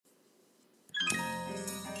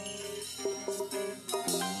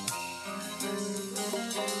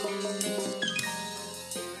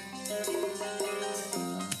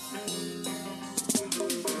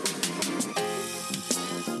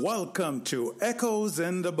Welcome to Echoes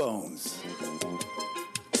in the Bones.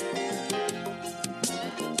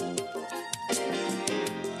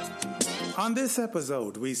 On this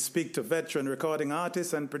episode, we speak to veteran recording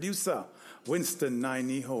artist and producer Winston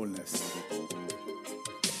Niney Holness.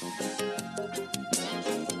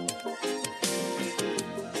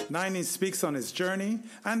 Niney speaks on his journey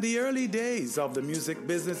and the early days of the music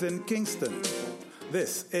business in Kingston.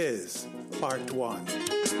 This is part 1.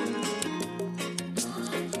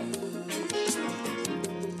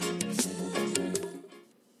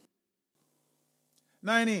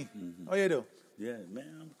 Niney, how you do? Yeah,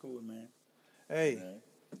 man, I'm cool, man. Hey,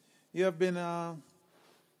 you have been a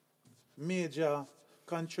major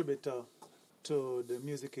contributor to the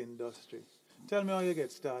music industry. Tell me how you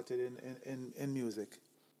get started in music.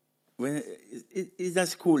 When it's a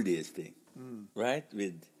school days thing, right?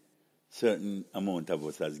 With certain amount of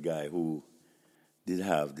us as guys who did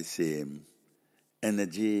have the same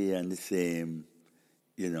energy and the same,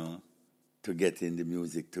 to get in the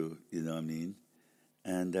music too, you know what I mean?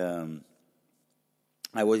 And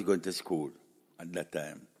I was going to school at that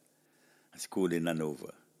time, a school in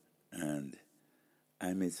Hanover, and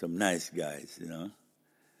I met some nice guys,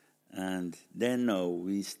 And then now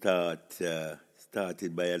we started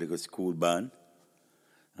by a little school band,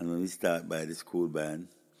 and when we start by the school band,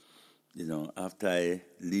 after I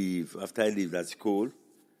leave that school,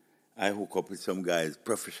 I hook up with some guys,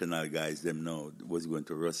 professional guys, them now, was going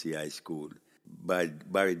to Rossi High School, by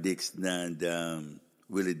Barry Dixon and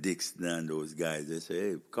Willie Dixon and those guys. They say,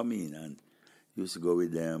 hey, come in, and used to go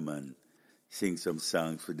with them and sing some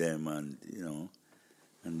songs for them, and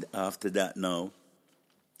and after that now,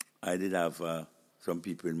 I did have some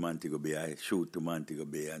people in Montego Bay. I shoot to Montego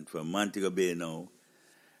Bay, and from Montego Bay now,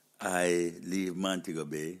 I leave Montego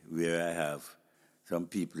Bay, where I have some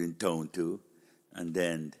people in town too, and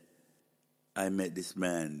then I met this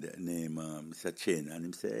man named Mr. Chin, and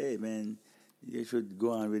he said, hey man, you should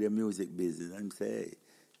go on with the music business. And I say, hey,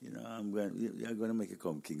 you're going to make it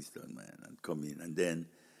come Kingston, man, and come in. And then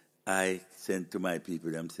I sent to my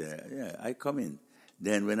people, them say, yeah, I come in.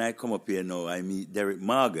 Then when I come up here now, I meet Derek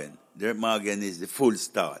Morgan. Derek Morgan is the full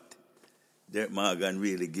start. Derek Morgan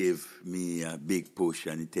really gave me a big push,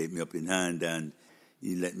 and he take me up in hand, and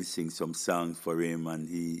he let me sing some songs for him, and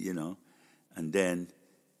he, and then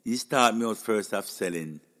he started me out first off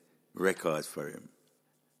selling records for him.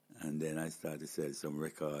 And then I started to sell some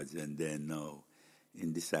records, and then now he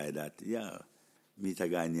decided that, meet a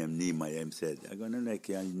guy named Nehemiah. He said, I'm going to let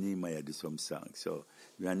Nehemiah do some songs. So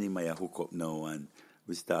we and Nehemiah hook up now, and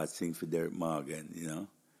we start singing for Derek Morgan,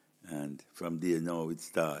 And from there now it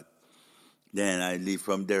start. Then I leave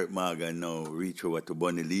from Derek Morgan now, reach over to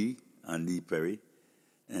Bunny Lee and Lee Perry,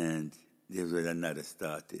 and there was another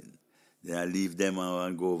starting. Then I leave them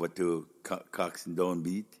and go over to Cox and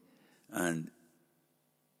Downbeat, and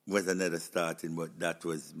was another starting, but that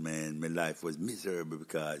was, man, my life was miserable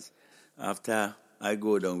because after I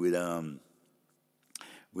go down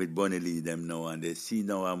with Bunny Lee them now, and they see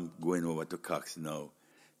now I'm going over to Cox now,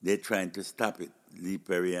 they're trying to stop it. Lee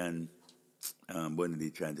Perry and Bunny Lee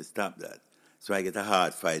trying to stop that. So I get a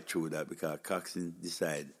hard fight through that because Coxon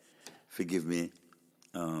decide to give me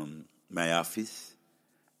my office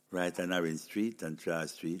right on Orange Street and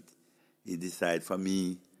Charles Street. He decided for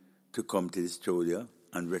me to come to the studio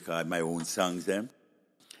and record my own songs them.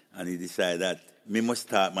 And he decided that me must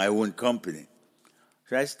start my own company.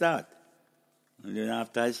 So I start. And then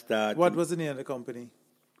after I start... What was the name of the company?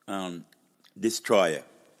 Destroyer.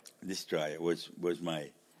 Destroyer was my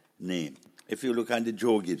name. If you look on the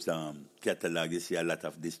Joe Gibbs catalog, you see a lot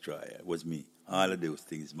of Destroyer. It was me. All of those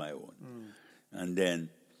things my own. And then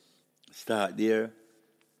start there.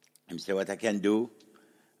 And say what I can do,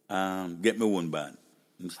 get my own band.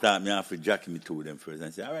 And start me off with Jackie me to them first. And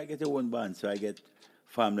I say, all right, get your own band. So I get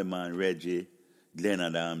Family Man, Reggie, Glenn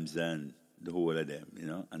Adams, and the whole of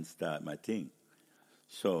them, and start my thing.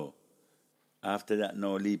 So after that,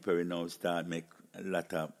 now Lee Perry now start make a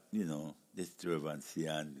lot of, disturbancy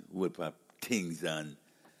and whip up things and,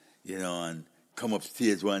 and come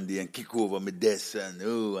upstairs one day and kick over my desk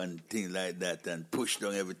and things like that and push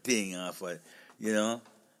down everything off,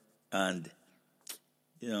 and,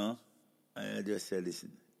 I just said,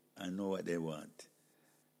 listen, I know what they want.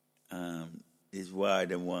 It's why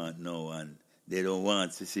they want now, and they don't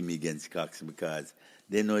want to see me against Cox because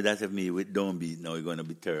they know that if me with Downbeat now, it's going to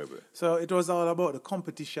be terrible. So it was all about the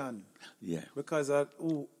competition. Yeah. Because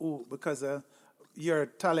your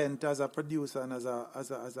talent as a producer and as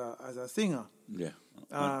a singer. Yeah.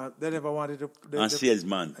 They never wanted to... And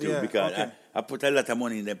salesman too, because I put a lot of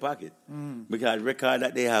money in their pocket. Because record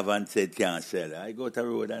that they have and said can't sell, I go to the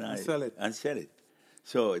road and I sell it. And sell it.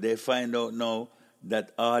 So they find out now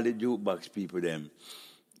that all the jukebox people them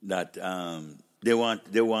that they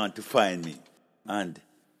want to find me. And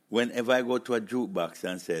whenever I go to a jukebox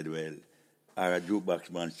and said, well, or a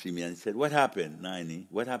jukebox man see me and said, what happened, Nini?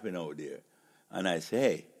 What happened out there? And I say,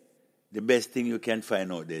 hey, the best thing you can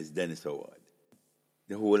find out there is Dennis Howard.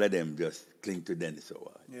 The whole of them just cling to Dennis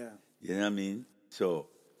Howard. Yeah. You know what I mean? So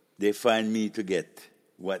they find me to get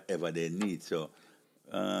whatever they need. So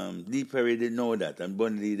Lee Perry, they know that, and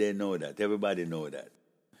Bunny Lee, they know that. Everybody know that.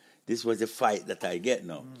 This was a fight that I get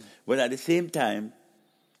now. But at the same time,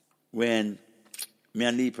 when me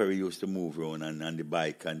and Lee Perry used to move around and the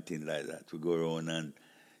bike and things like that, we go around and,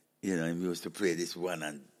 we used to play this one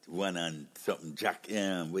and something, Jack,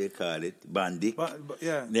 what you call it, Bandit.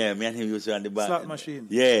 Yeah. Yeah, me and him used to on the band. Slot machine.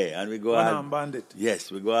 Yeah, and we go One-arm bandit.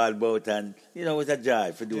 Yes, we go all about and, it was a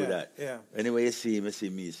joy to do that. Yeah. Anyway, you see him, you see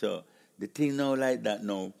me. So the thing now like that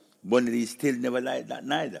now, Bunny Lee still never like that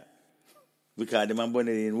neither. Because the man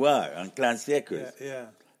Bunny Lee in war and Clan Sakers. Yeah.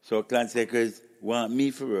 So Clan Sakers want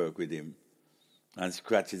me to work with him. And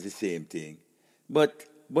Scratch is the same thing. But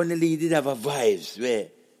Bunny Lee did have a vibes where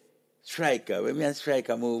Striker, when me and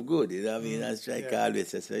Striker move good, you know what I mean? And Striker always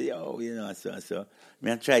say, yo, so.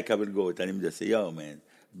 Me and Striker will go out and him just say, yo, man,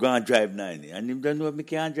 go and drive 90. And him don't know if me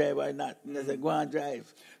can drive or not. And I say, go and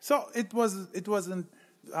drive. So it wasn't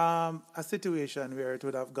a situation where it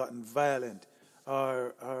would have gotten violent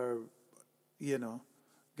or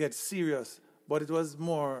get serious, but it was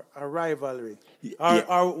more a rivalry.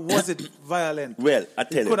 Or was it violent? Well, I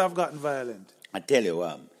tell you. It could have gotten violent. I tell you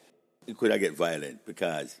what, it could have get violent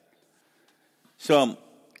because some,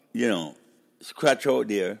 Scratch out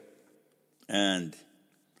there and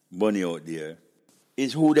Bunny out there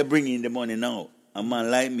is who they bring in the money now. A man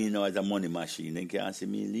like me now as a money machine, they can't see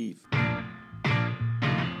me leave.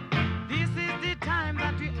 This is the time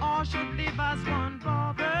that we all should live as one,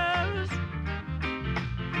 brothers.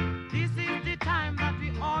 This is the time that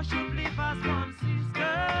we all should live as one,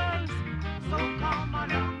 sisters. So come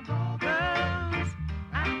along, brothers,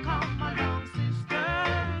 and come along,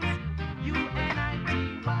 sisters.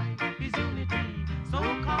 UNITY is unity. So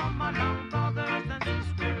come along, brothers and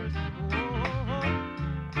sisters.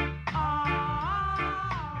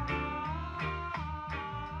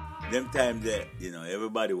 Them times that,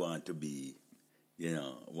 everybody want to be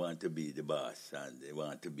the boss and they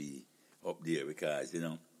want to be up there because,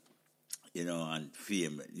 and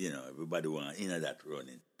fame, everybody want that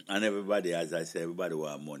running. And everybody, as I say, everybody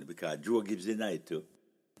want money because Joe gives the night too.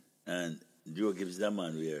 And Joe gives the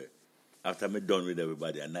man where, after I'm done with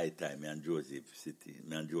everybody at night time, me and Joe gives City.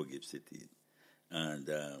 And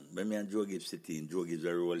when me and Joe gives City, Joe gives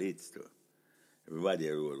a roll hits too. Everybody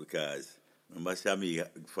a roll because remember me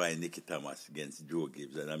find Nicky Thomas against Joe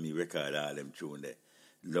Gibbs and I record all them tune there.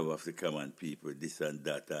 Love of the Common People, this and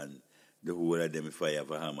that and the whole of them if I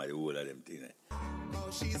have a hammer, the whole of them thing. Oh,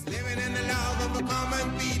 she's living in the love of the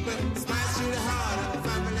common people. Smiles through the heart of a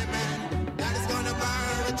family man. Daddy's gonna buy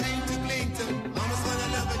her a dream to cling to. Mama's gonna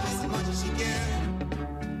love her just as much as she can.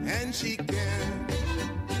 And she can.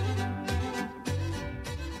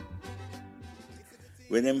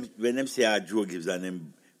 When them say Joe Gibbs and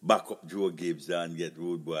them back up Joe Gibbs and get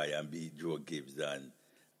Rude Boy and beat Joe Gibbs and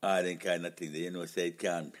all them kind of things, say it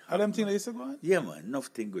can't. All them things that used to go on? Yeah, man,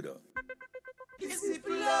 nothing good on. It's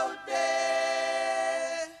people out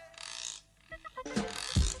there.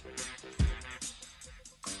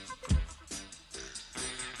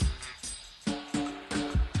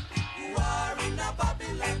 War in a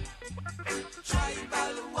Babylon.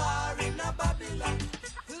 Tribal war in a Babylon.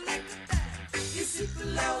 Look at that. It's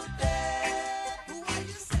people out there. What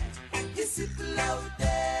you say? It's people out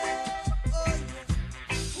there. Oh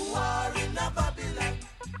yeah. War in a Babylon.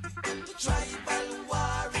 Tribal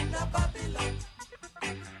war in a Babylon.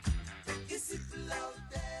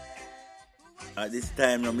 At this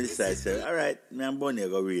time, I said, all right, me and Bunny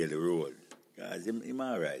go really roll. Because him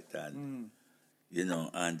all right. And,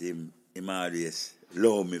 and him always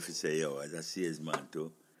love me for say, yo, as a salesman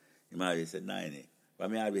too. Him always say, 90. But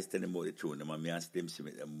me always tell him about the tune. And me ask him to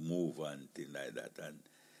make them move and things like that. And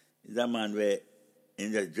he's a man where he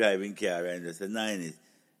just driving car and just say, 90,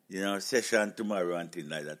 session tomorrow and things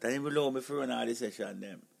like that. And he will love me for run all the session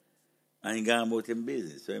them. And he gone about him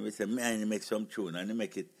business. So he say, man, he make some tune and he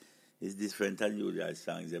make it. It's different than usual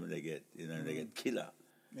songs them they get, they get killer.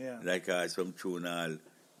 Yeah. Like some tune all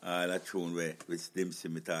a tune where with Slim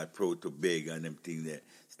Scimitar, Proud to Beg and them things there,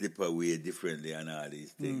 Slip Away differently and all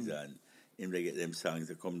these things and him they get them songs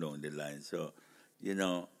that come down the line. So,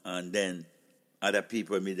 and then other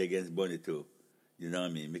people meet against Bunny too. You know what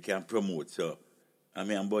I mean? We can promote. So I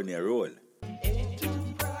mean Bunny a roll. Ain't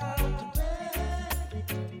too proud to beg.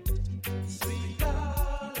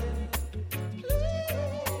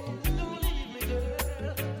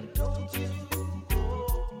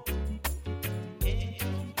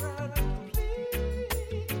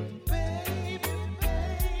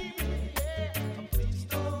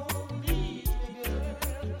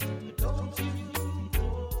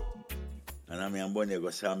 and me and Bonnie go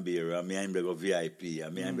Sambira, and me and him go VIP,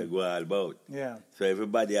 and me and him go all about. Yeah. So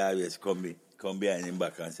everybody always come behind him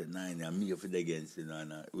back and say, "Nine, I'm me for the against, you know,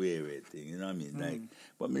 and wait thing, you know what I mean?" Like,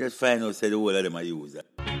 but me just find out say the whole of them are use that.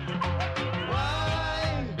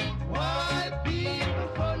 Why people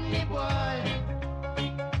funny boy?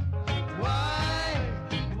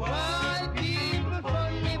 Why people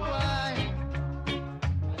funny boy?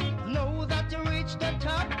 Know that you reach the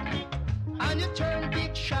top and you turn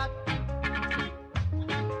big shot.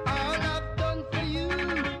 All I've done for you,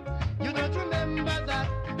 you don't remember that.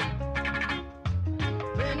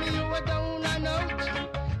 When you were down and out,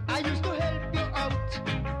 I used to help you out.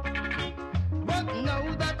 But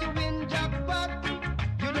now that you win jackpot,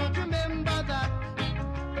 you don't remember that.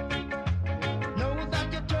 Now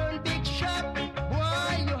that you turn big shot,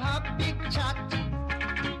 boy, you have big chat.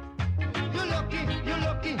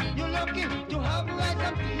 You're lucky to have rice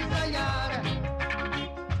and peas a yard.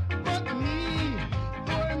 But me,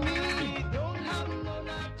 don't have none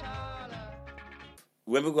at all.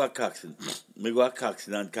 When we go to Caxton,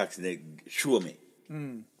 and Caxton they show me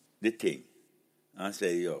the thing and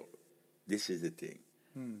say, yo, this is the thing.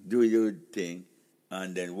 Do your thing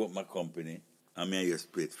and then work my company and me and you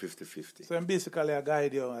split 50-50. So I'm basically a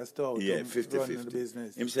guide you as to how Yeah, to 50-50. run the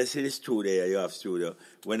business. Him say, see the studio, you have studio.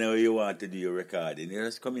 Whenever you want to do your recording, you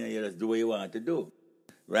just come in and you just do what you want to do.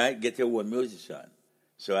 Right? Get your own musician.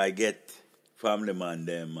 So I get Family Man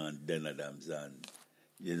them and Den Adams and,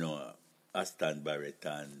 you know, Aston Barrett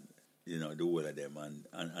and, you know, the whole of them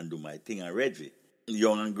and do my thing. And Reggie,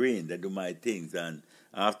 Young and Green, they do my things. And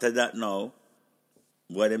after that now,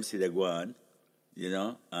 what them see they go on, you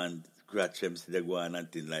know, and Scratch them see they go on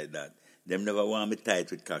and things like that. Them never want me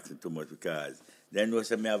tight with Caxton too much because they know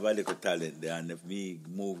say me have a little talent there and if me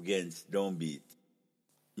move against Downbeat,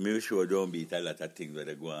 me sure Downbeat a lot of things where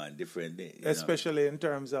they go on differently. You know? Especially in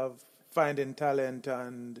terms of finding talent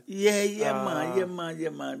and Yeah,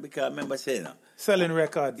 man. Because I remember saying selling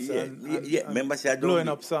records Yeah, and remember say I don't blowing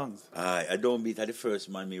beat- up songs. I don't beat at the first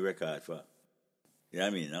man me record for. You know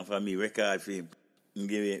what I mean? And for me record for him, he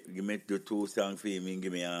give me the 2 songs for him, he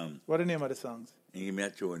give me What the name of the songs? he give me a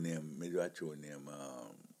tune name,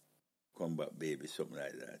 Come Back Baby, something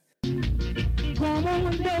like that. Come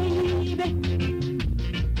on, baby.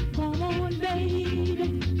 Come on,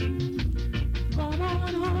 baby. Come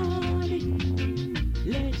on, honey.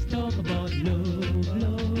 Let's talk about love.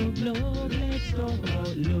 Let's talk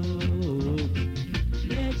about love.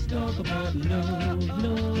 Let's talk about love.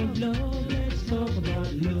 Let's talk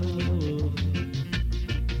about love.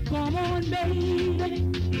 Come on,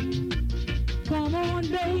 baby. Come on,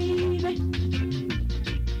 baby.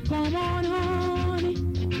 Come on, honey.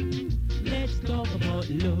 Let's talk about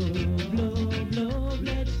love.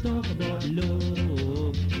 Let's talk about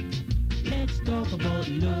love. Let's talk about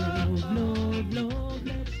love.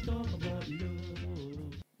 Let's talk about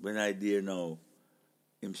love. When I there now,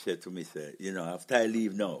 him said to me, say, you know, after I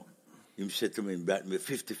leave now, him said to me, back me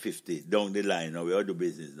 50-50 down the line now, we all do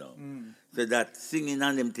business now. So that singing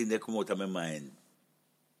and them things, they come out of my mind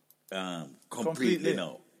completely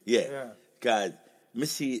now. Yeah. Because me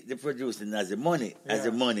see the producing as a money, Yeah.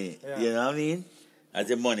 you know what I mean? As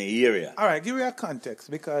a money area. All right, give me a context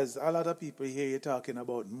because a lot of people hear you talking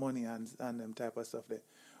about money and them type of stuff there.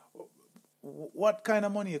 What kind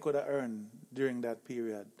of money you could have earned during that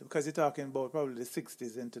period? Because you're talking about probably the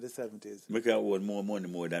 60s into the 70s. Make I want more money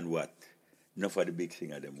more than what? Enough of the big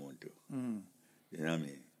singer they want to. You know what I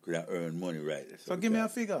mean? Could I earn money right? So give me a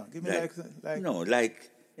figure. Give me like No, like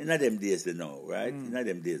in them days they know, right? In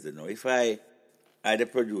them days they know. If I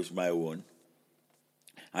produce my own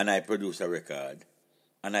and I produce a record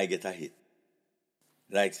and I get a hit,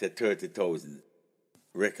 like say 30,000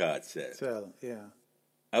 records sell, yeah.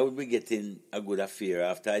 I would be getting a good affair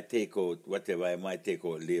after I take out whatever I might take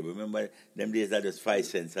out label. Remember, them days that was 5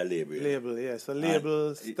 cents a label. Label, yeah. So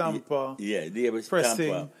label, stamper. Yeah, label, pressing.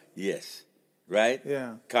 stamper. Yes. Right?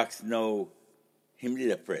 Yeah. Cox now, him did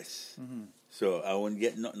a press. So I won't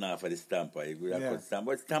get nothing off of the stamper. You could have cut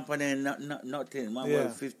stamper. But stamper then nothing. Man, well,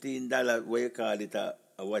 $15, what you call it,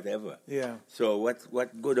 or whatever. Yeah. So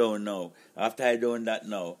what go down now? After I done that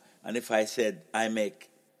now, and if I said I make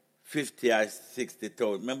 50 or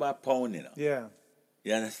 60,000, remember a pound, you know? Yeah.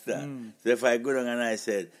 You understand? So if I go down and I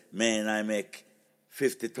said, man, I make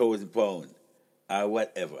 50,000 pounds or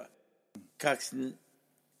whatever, Caxton,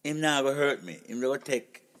 him not going to hurt me. Him going to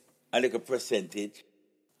take a little percentage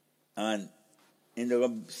and him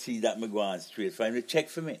going to see that me go on straight for him to check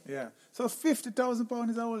for me. Yeah. So £50,000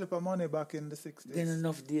 is a whole heap of money back in the 60s. Then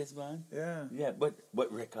enough days, man. Yeah. Yeah, but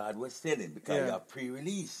record was selling because you have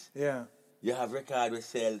pre-release. Yeah. You have record was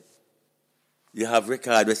sell You have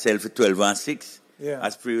record that sell for 12 and 6 Yeah.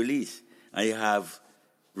 as pre-release. And you have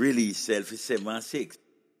release sell for 7 and 6.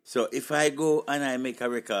 So if I go and I make a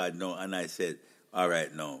record now and I said, all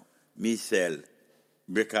right now, me sell,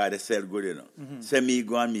 record that sell good, you know. So me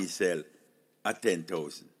go and me sell at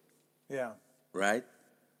 10,000, Yeah. right?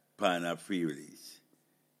 Pan a pre-release.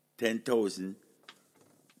 10,000,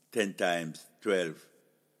 10 times 12,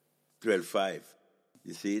 12.5.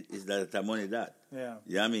 You see it? It's not that money that. Yeah.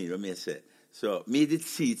 You know what I mean? What me say? So me did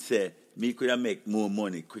see it say, me could have make more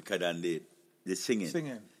money quicker than the singing.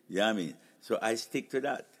 Singing. You know what I mean? So I stick to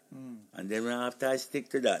that. And then after I stick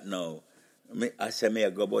to that now, I say may I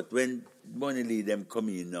go, but when Bunny Lee them come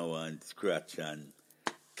in now and scratch and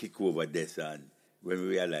kick over this and when we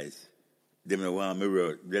realize they don't want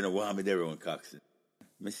me their own Coxsone.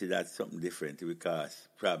 I see that's something different because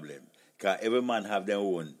problem. Because every man have their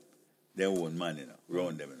own man, you know,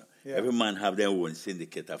 around them, you know. Yeah. Every man have their own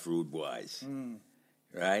syndicate of rude boys.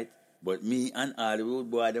 Right? But me and all the rude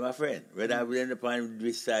boys, they're my friend. Whether I end up on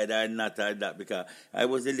this side or not or that, because I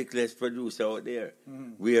was the littlest producer out there.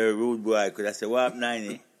 We are a rude boy. Could I say, what up,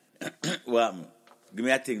 90? What happened? Give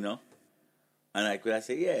me a thing, no? And I could have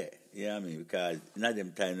say, yeah. You know what I mean? Because not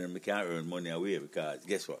them time I can't earn money away because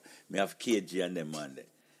guess what? Me have KG and them man there.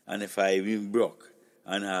 And if I even broke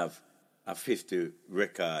and have a 50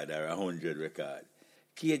 record or 100 record,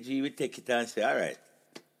 KG will take it and say, all right,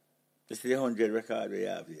 this is the 100 record we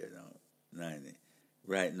have here now, 90.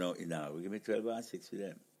 Right now, we give me 12 and 6 for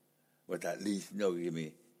them. But at least now we give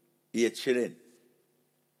me 8 shilling.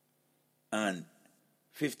 And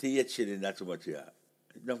 58 shilling, that's how much you have.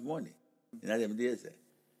 Enough money. You know them days there.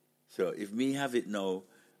 So if me have it now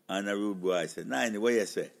and a rude boy say, 90, what you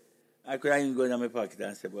say? I could even go in my pocket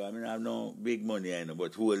and say, well, I mean, I have no big money, I know,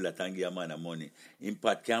 but hold that and give a man a money. In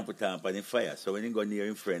part can't put on the fire. So when you go near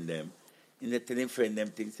him friend them, in the tell him friend them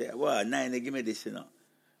things, say, well, 90, give me this, you know.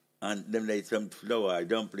 And them they some flour,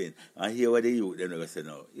 dumpling, and hear what they youth, them they say,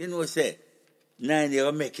 no. You know, say, 90, they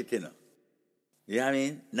will make it, you know. You know what I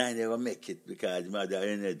mean? 90, they will make it because my the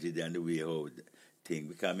energy and the way how thing,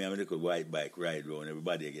 because me have a little white bike ride around,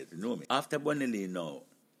 everybody get to know me. After Bunny Lee now,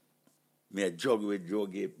 me a juggle with Joe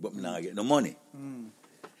Gibbs, but me not get no money.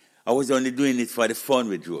 I was only doing it for the fun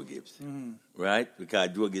with Joe Gibbs, right? Because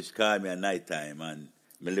Joe Gibbs called me at night time and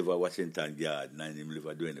me live at Washington Garden and him live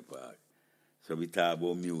at Duane Park. So we talk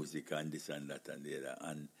about music and this and that and the other.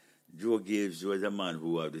 And Joe Gibbs was a man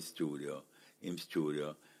who had the studio,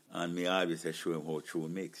 and me always show him how true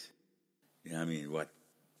mix. You know what I mean? What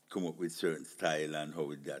come up with certain style and how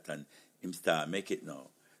with that. And him start make it now.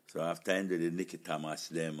 So after I did the Nicky Thomas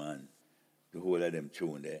them and the whole of them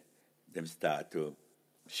tune there, them start to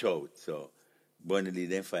shout. So Bunny Lee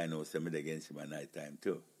then find out somebody against him at night time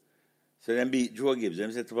too. So them beat Joe Gibbs.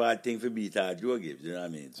 Them said a thing for beat out Joe Gibbs, you know what I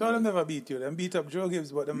mean? So them never beat you. Them beat up Joe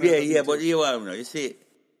Gibbs, but them Yeah, never beat yeah, but you. you know, you see,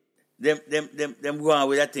 them go on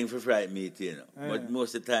with that thing for fright meat, you know. Yeah. But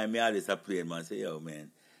most of the time, me always a plain man say, yo,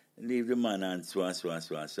 man, leave the man and so and so and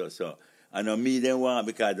so and so. So, I know me them want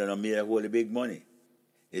because I know me that hold the big money.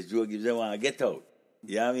 It's Joe Gibbs them want to get out.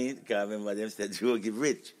 You know what I mean? Because I remember them said Joe Gibbs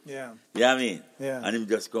rich. Yeah. You know what I mean? Yeah. And him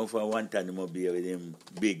just come for one time, him be with him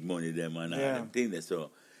big money them and all Yeah. them things there.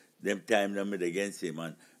 So, them time them made against him.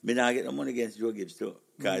 And me not get no money against Joe Gibbs too.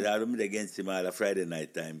 Because I made against him all a Friday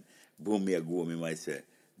night time. Boom, me a go, me might say,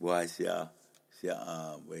 boy, see, what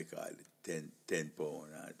you call it, 10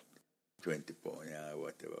 pound or 20 pound, yeah,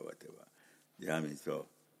 whatever. You know what I mean? So,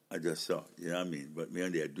 I just saw, you know what I mean? But me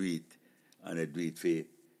on there do it, and I do it for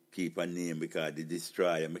keep a name because the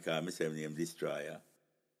Destroyer, because I say name Destroyer.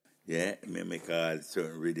 Yeah, me call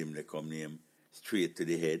certain rhythm they come name straight to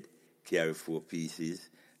the head, carry 4 pieces,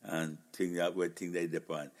 and thing that way thing they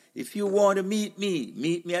depend. If you want to meet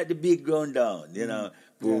me at the big ground down, you know,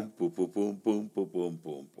 boom, boom, boom, boom, boom, boom, boom,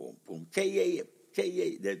 boom, boom, boom, Che,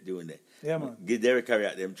 they're doing that. Yeah, man. Give Derek carry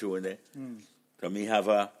out them tune there. So me have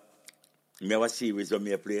a series of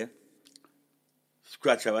me play.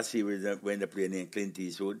 Scratch have a series when they play named Clint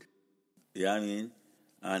Eastwood. You know what I mean?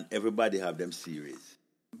 And everybody have them series.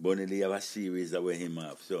 Bunny Lee have a series that where him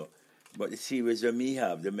have. So, but the series that me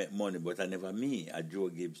have, they make money, but I never me. I Joe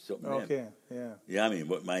Gibbs something. Okay, yeah. You know what I mean?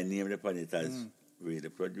 But my name upon it as really the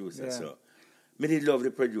producer. Yeah. So, me did love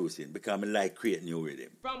the producing because I like creating new rhythm.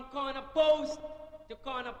 From corner post to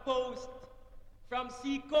corner post, from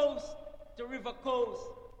sea coast to river coast.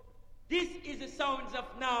 This is the sounds of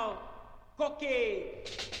now. Cocaine.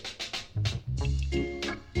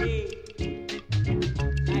 Hey,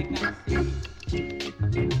 like I say,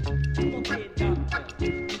 cocaine doctor.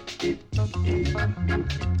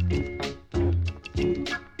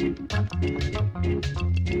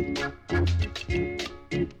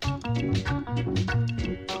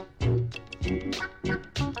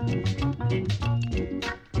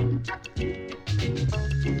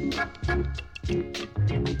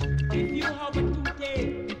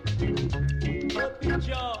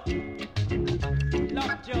 Picture,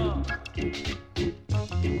 lockjaw.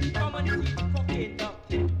 Come and see the cocaine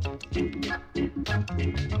doctor.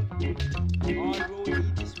 All road lead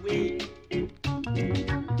this way.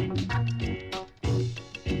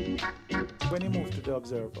 When you moved to the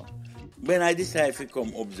Observer, When I decide to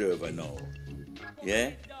come observer now,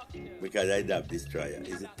 yeah, because I have this trial,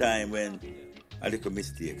 it's a time when a little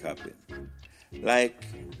mistake happen. Like,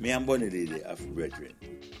 me and Bonnie Lady have brethren.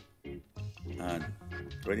 And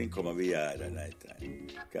when he come over yard at night time,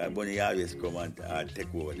 because Bonnie always come and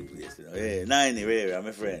take over the place. You know. Hey, Niney, where I'm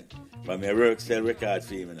a friend. But me work sell record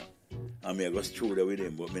for him, you know. And me go studio with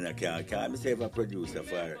him, but me not can't myself a producer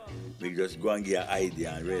for her. Me just go and get an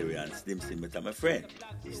idea and railway and Slim is my friend.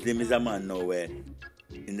 Slim is a man now where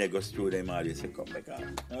in the go studio him always say, come back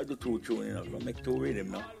on. I do 2 tunes, you know, come make 2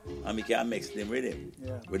 rhythm now. And me can mix them rhythm.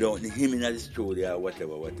 Yeah. Without him in the studio or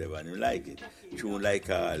whatever, and you like it. Tune like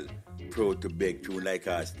all Pro to Beg, tune like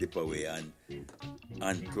all Slip Away and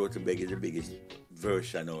Pro to Beg is the biggest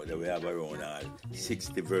version out that we have around all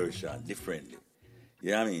 60 versions differently.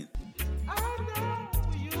 You know what I mean? I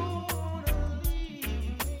know you wanna leave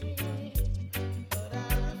me, but I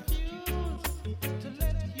refuse to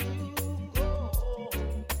let you go.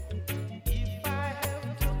 If I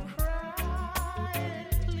have to cry and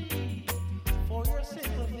plead for your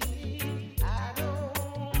sympathy, I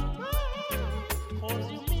don't mind, 'cause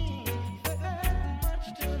you mean that much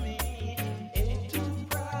to me. Ain't too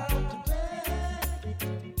proud to beg,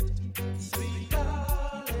 sweet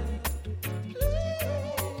darling. Please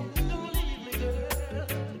don't leave me, girl.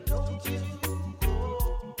 Don't you go.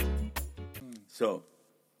 So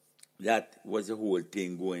that was the whole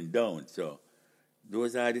thing going down. So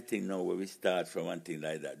those are the things now where we start from and things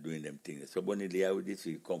like that, doing them things. So Bonnie Lee, I would just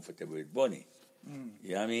feel comfortable with Bonnie.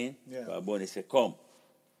 You know what I mean? Yeah. But Bonnie said, come,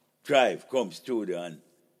 drive, come studio, and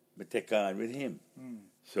me take on with him.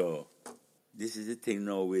 So this is the thing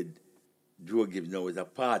now with Joe Gibbs now is a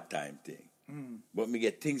part-time thing. But me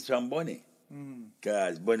get things from Bonnie.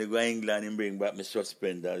 Because Bonnie go to England and bring back my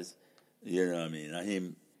suspenders, you know what I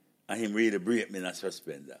mean? And him really break me in a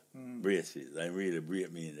suspender, braces. And really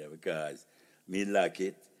break me in there because me like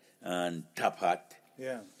it and top hat.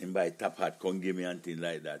 yeah. And by top hat come give me and things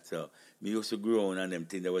like that. So me used to grow on and them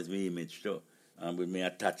things that was my image too. And with me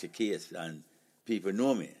attach a case and people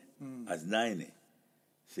know me as 90.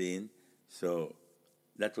 See? So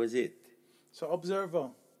that was it. So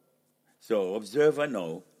Observer, So Observer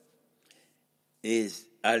now is,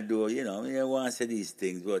 although, you know, I want to say these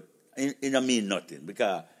things, but it don't mean nothing.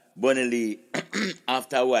 Because Bonnie Lee,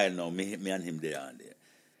 after a while now, me and him there and there.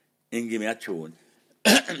 He give me a tune.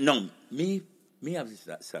 No, me have this,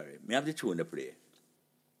 sorry, me have the tune to play.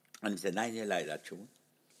 And he said, "Nine, you like that tune?"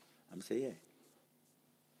 I say, "Yeah."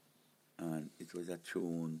 And it was a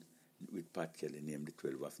tune with Pat Kelly named The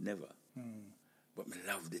 12 of Never. But me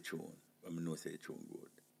love the tune. But me know say the tune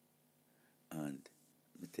good. And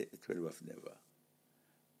me take the 12 of Never.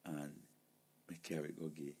 And me carry it go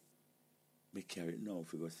give. Me carry it now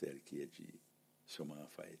if we go sell KG. Summer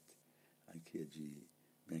fight. And KG,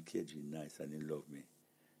 me and KG nice and he love me.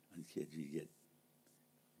 And KG get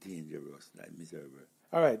dangerous, like miserable.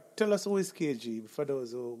 all right, tell us who is KG for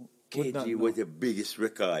those who would not KG know. was the biggest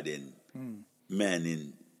recording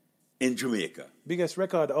man in Jamaica. Biggest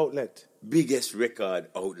record outlet. Biggest record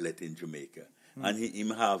outlet in Jamaica. And him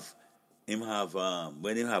have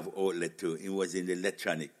when he have outlet too, he was in the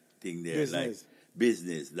electronic thing there.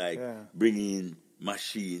 Business. Like Yeah. bringing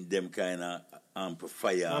machine, them kind of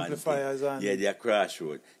Amplifiers and yeah, they're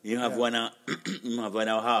crossroad. You have Yeah. one you have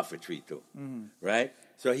 1.5 a tree too. Right?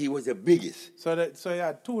 So he was the biggest. So you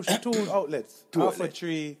had two outlets, Two Alpha outlets.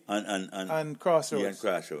 Tree And Crossroads. Yeah, and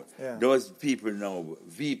Crossroads. Yeah. Those people now,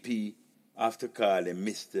 VP, after call him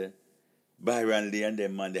Mr. Byron Lee and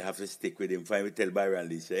them man, they have to stick with him. Finally tell Byron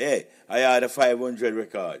Lee, say, "Hey, I had a 500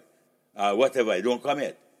 record. Whatever, don't come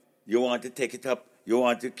yet. You want to take it up, you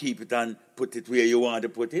want to keep it and put it where you want to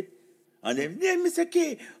put it." And then Mr.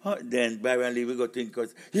 K. Then Byron Lee will go think,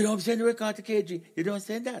 because you don't send the record to KG. You don't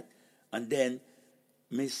send that. And then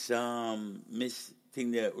Miss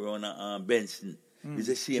thing there, Rona Benson, is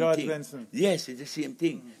the same George thing. Benson. Yes, it's the same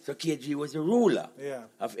thing. So KG was the ruler Yeah.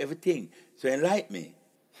 of everything. So he liked me.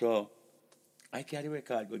 So I carry the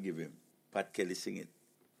record, go give him. Pat Kelly sing it.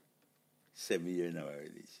 7 years now I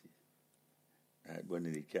release it. I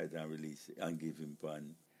Bonnie Lee carry it and release it and give him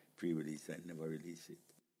one pre-release and never release it.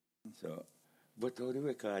 So, but all the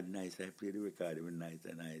record nice, I play the record every night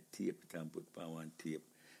and I tape it and put on one tape.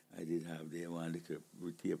 I did have there one little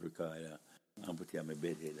tape recorder and put it on my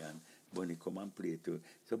bed head and Bonnie come and play it too.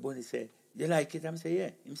 So Bonnie say, "You like it?" I say,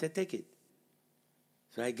 "Yeah." Him say, "Take it."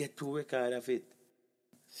 So I get 2 records of it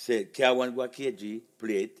say, can one go KG,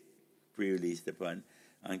 play it, pre-release the pan,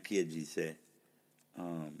 and KG say,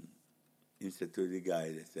 he said to the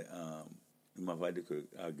guy, they say, him have a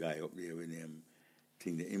guy up there with him,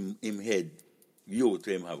 thing, him head, you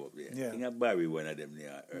to him have up there. Yeah. I think I Barry one of them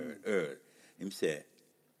there, Earl. Him say,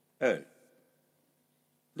 Earl,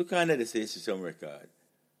 look under the say some record,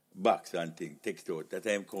 box and thing, text out, that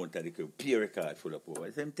time counter the peer record full of power.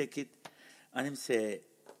 So him take it, and him say,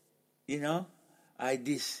 you know,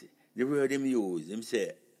 the word him use, him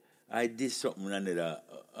say, I did something another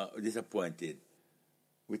disappointed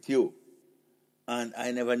with you. And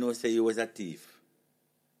I never know say you was a thief.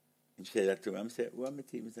 Him say that to me. I say, what my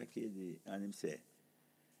thief, Mr. KG? And him say,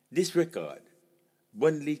 this record,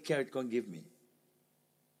 Bunny Lee Carrot can give me.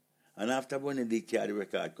 And after Bunny Lee Carrot the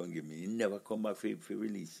record can give me, he never come back for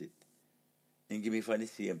release it. And give me for the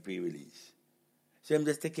same pre-release. So I'm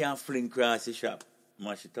just taking and fling across the shop,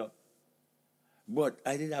 mash it up. But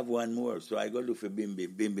I did have one more, so I go look for Bim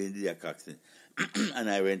Bim did a Coxon. And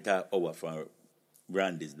I rent an hour from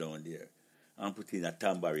Brandy's down there. And put in a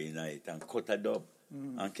tambourine in it and cut a dub.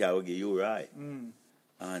 And carry give Uri.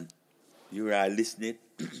 And Uri listen it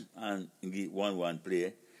and give one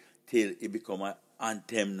play till it become an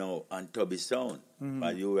anthem now and Tubby sound.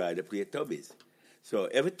 But Uri they play Tubbies. So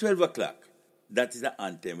every 12 o'clock, that is the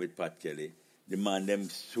anthem with Pat Kelly. The man them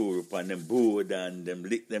sure up on them board and them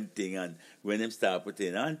lick them thing, and when them start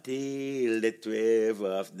putting until the 12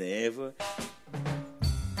 of never.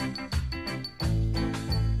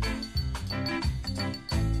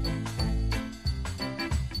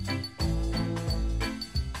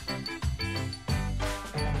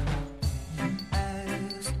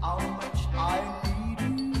 Ask how much I need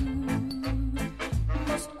you.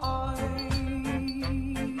 Must I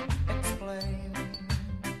explain?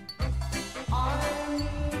 I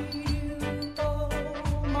need you, oh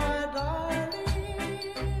my darling,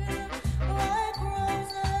 like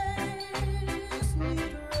roses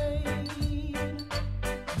need rain.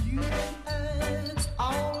 You ask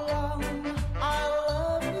how long I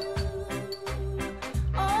love you,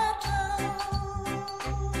 I tell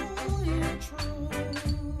you true.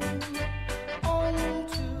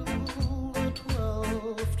 Until the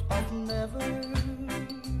 12th of never,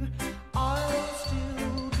 I'll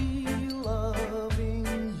still be loving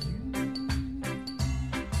you.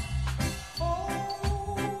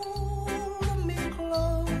 Hold me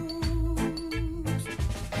close,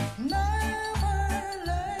 never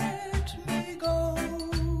let me go.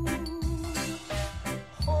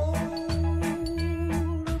 Hold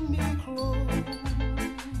me close,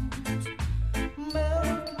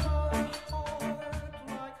 melt my heart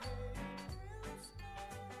like April snow.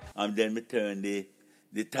 And then we turn the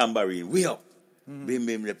tambourine way up. Bim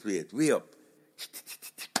Bim the play it way up.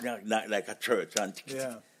 Knock like a church and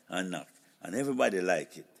Yeah. and knock. And everybody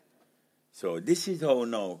like it. So this is how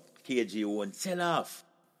now KG won't sell off.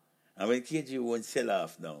 And when KG won't sell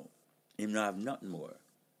off now, him not have nothing more.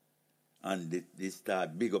 And they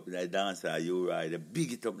start big up in the dancer, you right, they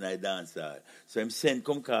big it up in the dancer. So him send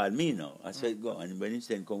come call me now. I said go. And when him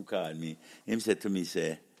send come call me, him said to me,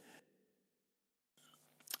 say,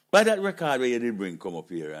 why that record where you did bring come up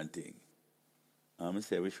here and thing? I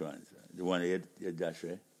say, which one? Sir? The one you dash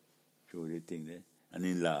right? Show the thing there. And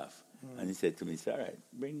he laugh. And he said to me, all right,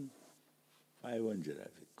 bring 500 of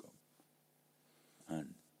it come.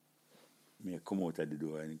 And me come out of the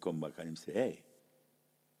door and he come back and him say, hey,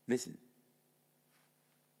 listen,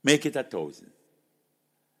 make it 1,000.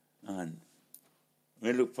 And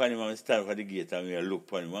when I look for him, I stand for the gate and I look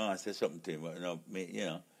for him, I say something to him, you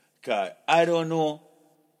know, because I don't know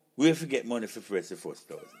where to get money for press the first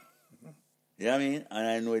 1,000. You know what I mean? And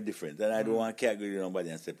I know it different. And I don't want to carry nobody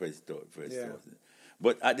and say press the first 1,000.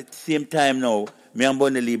 But at the same time now, me and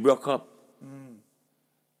Bunny Lee broke up.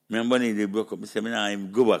 Me and Bunny Lee broke up. I said, I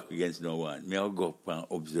ain't go back against no one. Me I'll go up and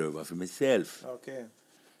observe for myself. Okay.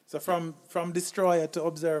 So from Destroyer to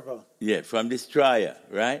Observer. Yeah, from Destroyer,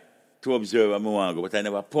 right? To Observer, I want to go. But I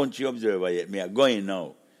never punch the Observer yet. Me are going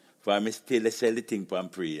now. For me still sell the thing for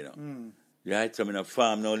free, you know. Right? So I'm not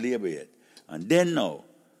farm, no labor yet. And then now,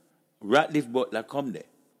 Ratliff Butler come there.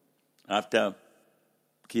 After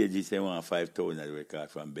KG say want 5,000 at the record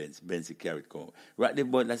from Benz. Benz carried come. Ratliff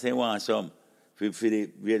Butler say want some for the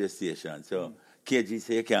radio station. So KG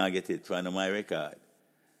say you can't get it for my record.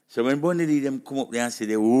 So when Bunny Lee them come up there and see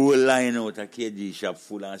the whole line out of KG shop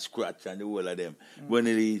full and scratch and the whole of them,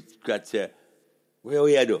 Bunny Lee scratch say, where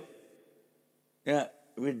you do? Yeah,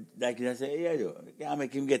 with like you say, yeah, do. Can't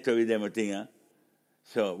make him get to with them a thing, huh?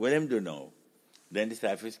 So what them do now? Then the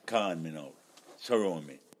staff is calm me now, surround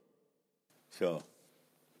me. So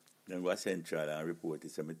then go central and report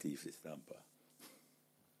it to my thief is Tampa.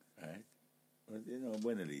 right? But,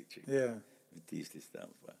 Buena Leach. Yeah. We teach the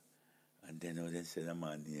stamper. And then they said a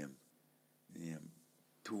man named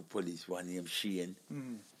two police, one named Shane,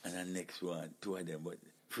 and the next one, two of them, but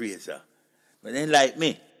Fraser. But they like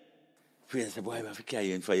me. Fraser said, boy, I have to carry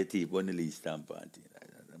you in for your teeth, Buena Leach stamper and things like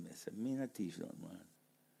that. And I said, me not thief, no, man.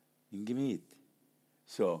 You give me it.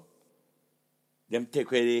 So, them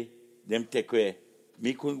take away,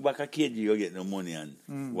 me couldn't back a KG, you get no money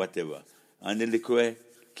and whatever. And the liquor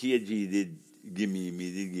KG did give me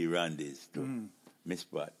did give Randy's too. Miss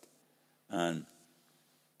Pat. And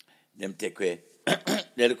them take away,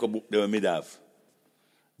 they look a book they were mid have.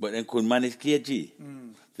 But then couldn't manage KG.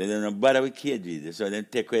 So they don't bother with KG. So then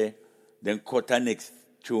take away, then cut the next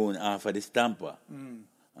tune off of the stamper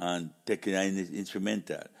and take it in the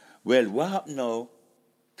instrumental. Well, what happened now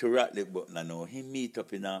to Ratliff Butler now? He meet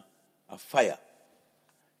up in a fire.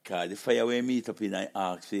 Because the fire where he meet up in, I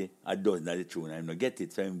ask, say, a dozen of the tune. I'm not get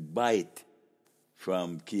it. So I buy it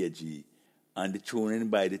from KG. And the tune, and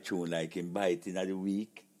buy the tune, like him buy it in the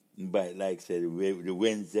week. And buy it, like say, the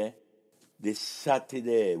Wednesday. The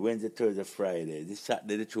Saturday, Wednesday, Thursday, Friday. The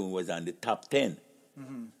Saturday, the tune was on the top 10.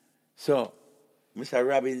 So, Mr.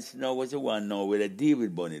 Robbins now was the one now with a deal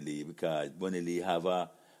with Bunny Lee, because Bunny Lee have a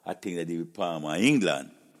thing that deal with Palmer, England.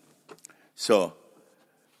 So,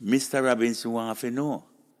 Mr. Robinson want to know,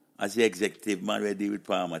 as the executive man, we deal with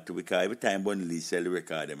Palmer too, because every time Bunny Lee sell the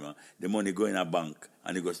record, the money go in a bank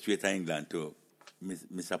and it go straight to England to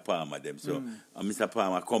Mr. Palmer them. So, Mr.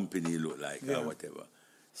 Palmer company look like or whatever.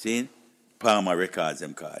 See? Palmer Records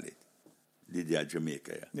them call it. Lydia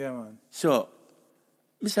Jamaica. Yeah, man. So,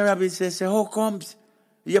 Mr. Robinson says, how comes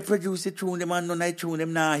you produce a tune, them and none I tune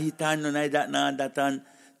them now, hit and none I that, and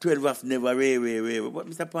 12 of never, ray. But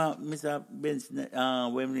Mr. Benson,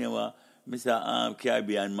 Mr.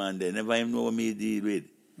 Caribbean man there, never even know what me deal with.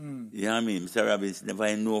 You know what I mean? Mr. Robinson never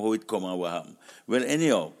even know how it come and what happened. Well,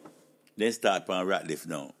 anyhow, they start from Ratliff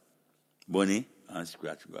now. Bunny and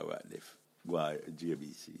Scratch go Ratliff. Go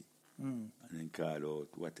JBC. And then call out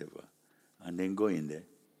whatever. And then go in there.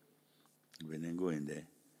 When they go in there,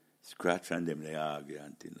 Scratch and them, they argue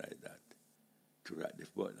and things like that. To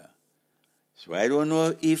Ratliff Butler. So I don't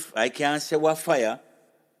know if I can say what fire,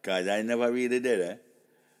 because I never really did it.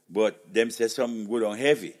 But them say something good on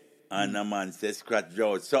heavy. And a man says Scratch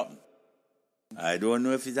draw something. I don't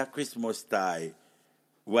know if it's a Christmas tie,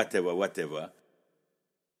 whatever.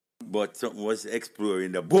 But something was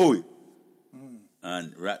exploring the boy.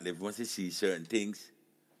 And Ratliff wants to see certain things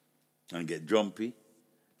and get jumpy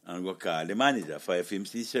and go call the manager for if him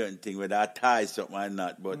see certain things, whether I tie something or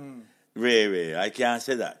not. But Ray, I can't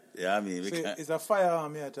say that. You know what I mean? So it's a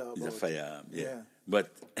firearm here to It's a firearm, yeah.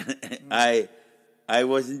 But I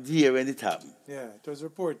wasn't there when it happened. yeah, it was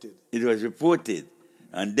reported. It was reported.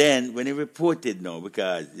 And then when it reported now,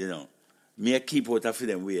 because, me I keep out of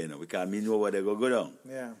them way, because me know what they go down.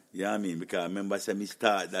 Yeah. You know what I mean? Because I remember say me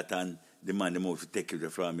start that and the man them out to take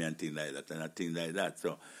it from me and things like that and things like that.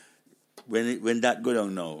 So when that go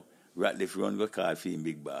down now, Ratliff run go call for him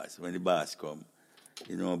big boss. When the boss come,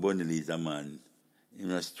 Bunny Lee's a man. He's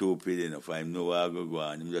not stupid enough. I know where I go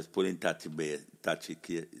on. He just pull in touchy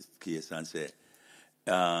case and say,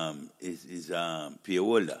 is pay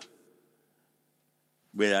holder.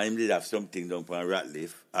 Whether him did have something done for a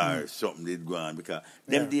Ratliff or something did go on, because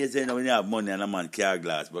them days when you have money and a man car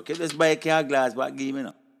glass, but you just buy a car glass back give me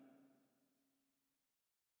now.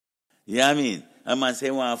 You know what I mean? A man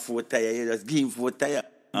say want 4 tire, you just give him 4 tire.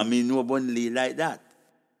 I mean no Bunny Lee like that.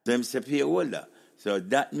 So him say pay holder. So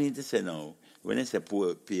that means to say now, when they say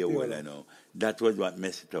pay holder now, that was what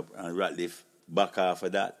messed it up, and Ratliff back off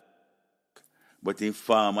of that. But in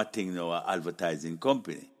Farmer thing now, an advertising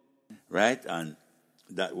company, right? And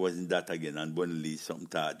that wasn't that again, and Bunny Lee something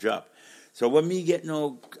to drop. So when me get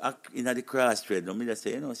now in the cross trade, me just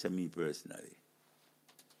say, say me personally.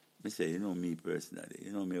 Me say, me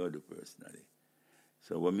personally, me other personally.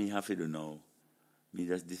 So what me have to do now, me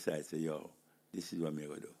just decide, say, this is what me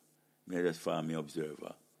going to do. Me just farm me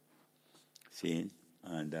observer. See?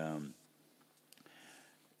 And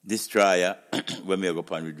this trial, when me go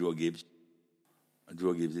upon with Joe Gibbs,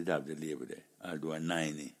 it have the label there. I'll do a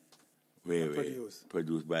 90.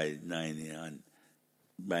 Produced by 90 and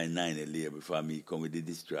by 90 label for me come with the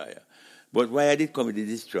destroyer. But why I did come with the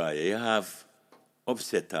destroyer, you have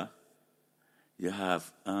Upsetter, you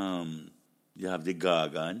have the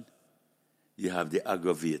Gargan, you have the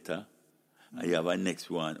Aggravator, and you have a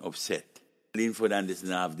next one, Upset. Linford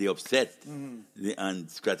Anderson have the Upset,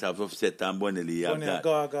 and Scratch have Upset, and Bunny Lee have that.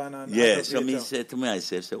 Gargan and yeah, so me said to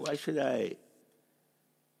myself, so why should I?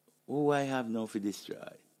 Who I have now for destroy?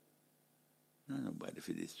 Nobody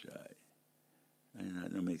for destroy. I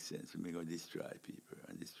don't make sense. Me go destroy people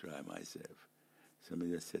and destroy myself. So me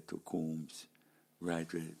just said to Coombs, right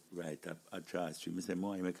up at Charles Street. I said,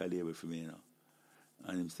 "More you make a label for me, you know."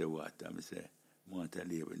 And him say, "What?" And I say, "I want a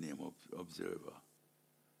label name Observer."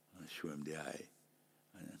 And show him the eye.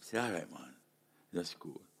 And I say, "All right, man, that's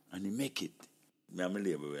cool." And he make it. Me and my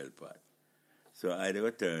label well part. So I go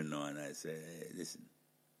turn now and I say, "Hey, listen,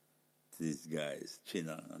 these guys,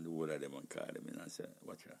 China and the whole of them and call them in. I say,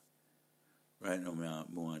 watch out. Right now, I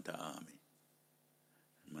want an army."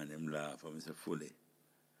 Man, them laugh. I say, "Fully.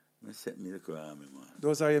 I set me the army, man."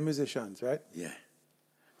 Those are your musicians, right? Yeah.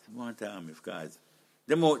 So I want an army because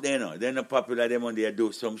them out there now, they're not popular. Them on there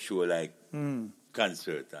do some show like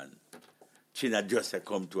concert and China just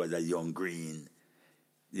come to as a young green,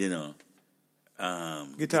 you know,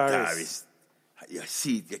 guitarist. You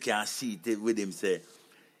can't see it with him say,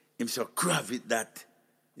 him so crave it that,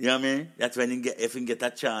 you know what I mean? That's when if he get a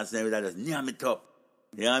chance, then he just jam it up.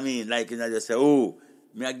 You know what I mean? Like, you know, just say, "Oh,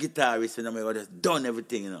 me a guitarist, and I just done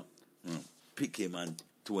everything, you know." Pick him and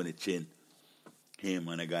Tony Chin. Him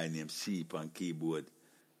and a guy named Seep on keyboard.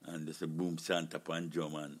 And just a Boom Santa on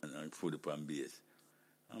drum and Food upon bass.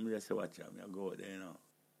 And I just say, "Watch out, I go out there, you know."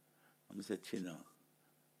 And I say, "Chino,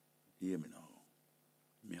 hear me now.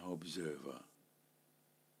 Me an observer.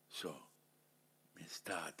 So, me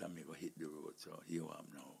start and me go hit the road. So, here I am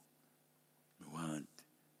now. Me want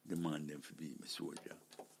the man them to be my soldier."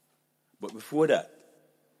 But before that,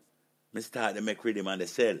 me start to make rhythm and the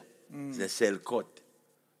cell. The cell cut.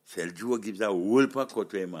 Cell Joe gives a whole per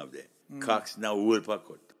cut where him have there. Cox now whole per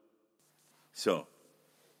cut. So,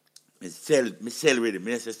 me sell rhythm.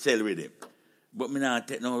 Me say sell rhythm. But me not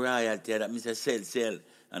take no royalty that. Me say sell.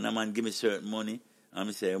 And a man give me certain money. And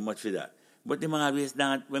me say, "How much for that?" But them always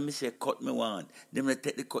not, when me say cut me want, them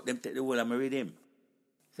take the cut, them take the whole of my rhythm.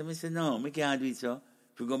 So me say, "No, me can't do it so.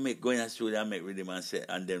 If we go in a studio and make rhythm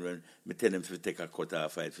and then when me tell them to take a cut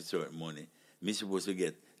off it for certain money, me supposed to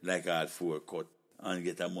get like all 4 cut and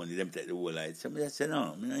get that money, them take the whole of it." So me just say,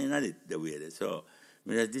 "No, me not it the way there." So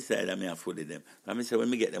me just decide that me have fully them. And me say, when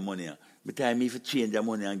me get the money, me tell me if change the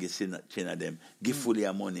money and give China them, give fully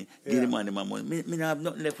the money, give the money my money. Me not have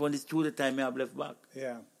nothing left on this studio time me have left back.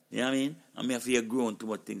 Yeah. You know what I mean? And me have to grown too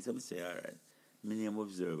much things. So I say, all right, my name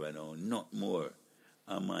Observer now, not more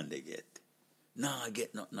a man they get. No, I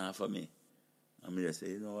get nothing now for me. And me just say,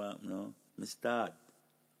 you know what, no, me start.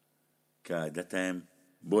 Because that time,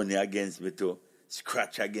 Bunny against me too,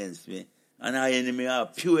 Scratch against me. And our enemy are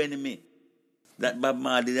pure enemy. That Bob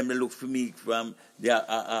Marley, them they look for me from the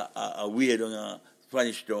weird on a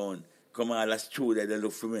Spanish town. Come all that's true that they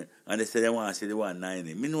look for me. And they say they want to see the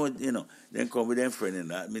 190. Me know, you know, then come with them friend and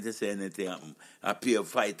that. Me to say anything happen. I pay a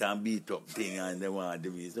fight and beat up thing and they want to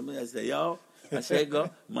do me. So I say, yo. I say, go.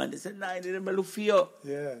 Man, they say, 90, them look for you.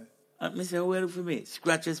 Yeah. And me say, well, look for me.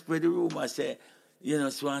 Scratch and spread the room. I say, you know,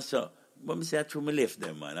 so and so. But me say, I threw me left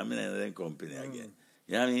them, man. I'm in them company again.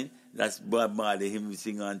 You know what I mean? That's Bob Marley, him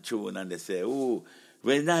sing on tune and they say, oh,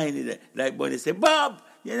 when 90 there. Like Bunny say, Bob,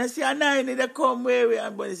 you know, see a 90 they come where we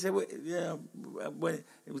and Bunny say, well, yeah, Bunny,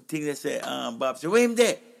 thing they say, Bob say, where him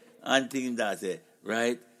there? And thing that say,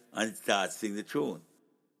 right? And start sing the tune.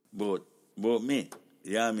 But me,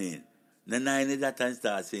 you know what I mean? The 90 that and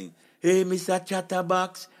start sing, hey, Mr.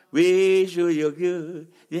 Chatterbox, we show you good.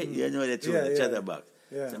 Yeah, you know the tune, the Chatterbox.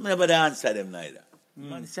 Yeah. So I never answer them neither.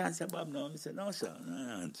 Man, say answer Bob now. I said, no, sir,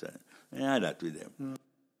 no answer. I had that with them.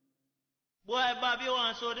 Boy, Bob, you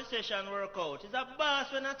want to show the session work out. It's a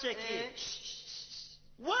boss when I check it.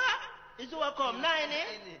 What? Is what come? 90?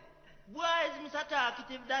 Boy, is Mr.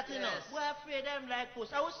 Talkative that, you know? Boy, afraid them like puss.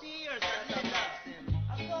 I will see yours.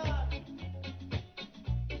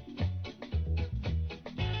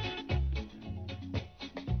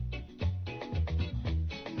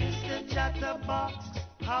 Mr. Chatterbox,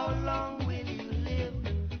 how long will you live?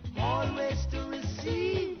 Always to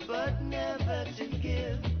receive, but never to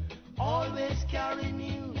give. Always carry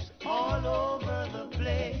news all over the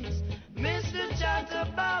place. Mr.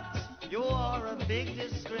 Chatterbox, you are a big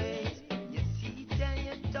disgrace. You see, tell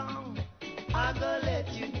your tongue, I go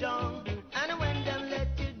let you down. And when them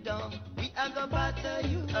let you down, we are go batter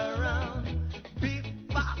you around. Big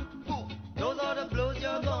bop, boom, those are the blows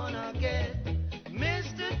you're gonna get.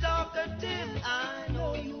 Mr. Talkative, I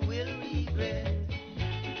know you will regret.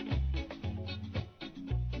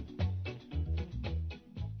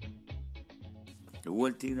 The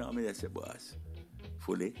whole thing now, me just say, boss,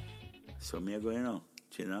 fully. So me I go, you know,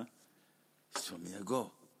 China. So me I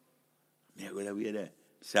go. Me I go that way there.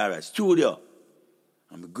 Sarah, studio.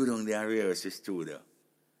 I'm good on the rehearse the studio.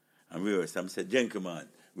 And rehearse. I'm say, gentlemen,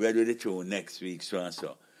 we are doing the show next week, so and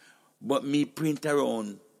so. But me print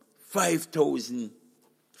around 5,000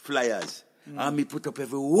 flyers. And me put up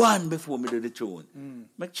every one before me do the tune.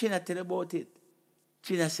 But China tell about it.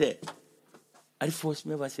 China say, I first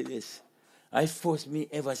me ever say this. I first me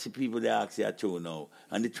ever see people that ask their tune now.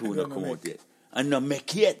 And the tune not come out yet. And not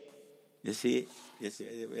make yet. You see?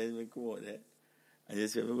 When we come out there. And you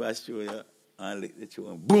see, me show you and lick the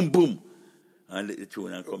tune. Boom, boom. And let the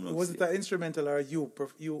tune and come out. Was it an instrumental or you?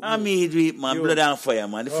 I mean, do it, man. Blood and Fire,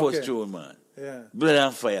 man. The first tune, man. Yeah. Blood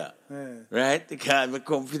and Fire. Yeah. Right? Because me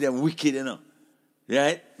come for them wicked, you know.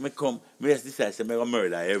 Right? Me just decide to make a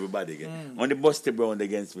murder everybody again. On the Busty Brown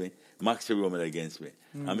against me, Maxie Roman against me.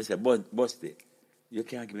 And I say, Busty, you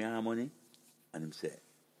can't give me harmony? And him say,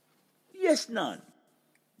 yes, none.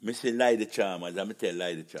 Me say, lie the Charmers. I tell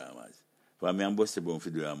lie the Charmers. For me and Busty Brown for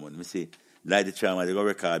do harmony. Me say, lie the Charmers, they go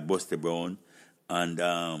record Busty Brown and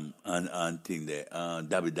thing there,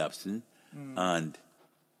 Dabby Dobson, and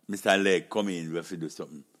Mr. Leg come in, we have to do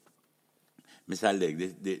something. Mr. Leg,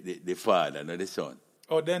 the father, not the son.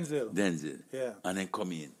 Oh, Denzel. Yeah. And then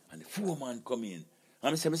come in, and the foreman come in.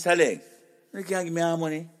 And I say, Mr. Leg, you can't give me our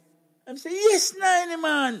money? I say, yes, 90,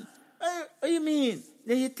 man. What you mean?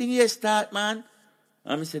 Then you think you start, man?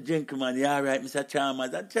 And I say, gentleman, you all right, Mr.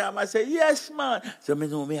 Chalmers? And Chalmers say, yes, man. So I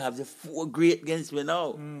know me have the 4 great against me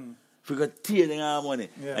now. If we got tearing our money.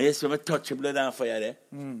 Yeah. And yes, when I touch the Blood and Fire there,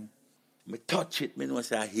 I touch it, I know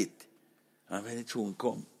it's a hit. And when the tune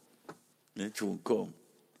come, I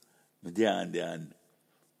there and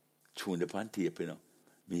tune the pan tape, you know.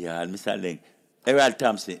 Me and Mr. Leng. Errol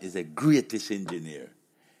Thompson is the greatest engineer.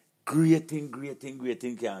 Great thing, can't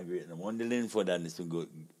great. No one the Lane for that is good,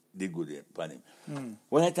 did good upon him.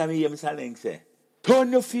 One time I hear Mr. Leng say,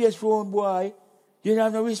 turn your face round, boy. You don't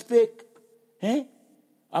have no respect. Eh?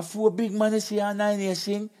 A 4 big man see a 9 years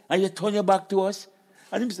sing, and you turn your back to us.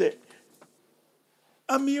 And him say,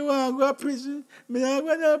 and me want to go to prison. Me not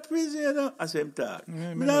go to prison, you know. I say him talk.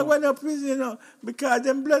 Me not go to prison, you know. Because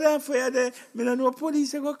them Blood and Fire there, me don't know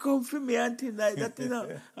police go come for me and things like that, you know.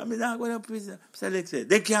 And me not go to prison. So they say,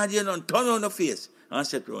 they can't, you know, turn on the face. And I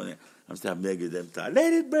said, I'm still begging them talk.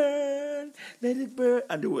 Let it burn.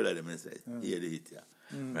 And the whole of them say, here they hit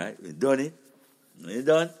you. Right? We done it. When you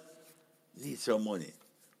done, need some money.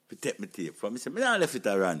 To take my tape from me. Say, I left it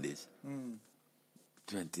around this.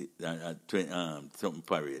 20 something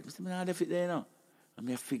parade. I said, I left it there now.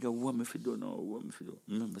 And I figure what me do now,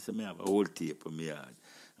 I said, I have a whole tape on my yard.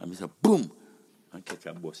 And I said, boom, and catch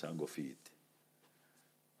a bus and go for it.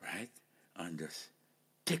 Right? And just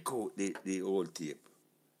take out the old tape.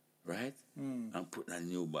 Right? And put in a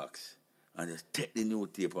new box. And just take the new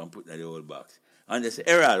tape and put in the old box. And just say,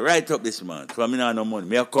 Errol, write up this month. For me not no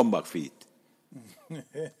money. I come back for it.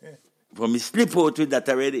 For me slip out with that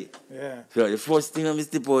already. Yeah. So the first thing I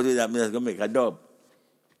slip out with that, I'm just going to make a dub.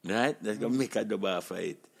 Right? Just going to make a dub after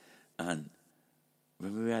it. And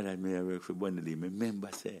when we realized I work for Bunny Lee, I remember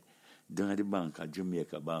say, down at the bank, at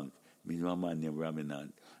Jamaica Bank, me know a man named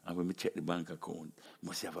Raminant. And when we check the bank account,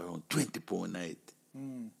 must have around £20 a night.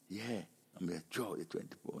 Yeah. I'm going to draw the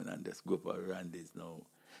 £20 and just go up around this now.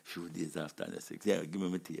 Few days after, and I said, yeah, give me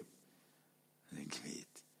my tape. And then give me it.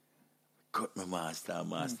 Cut my master. And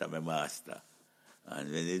when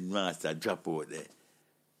the master drop out there,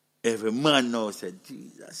 every man now said,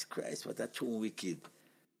 Jesus Christ, what a true wicked.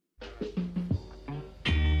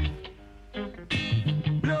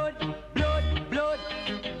 Blood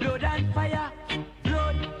and fire.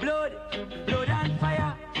 Blood and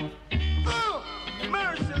fire.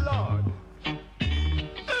 Mercy, Lord.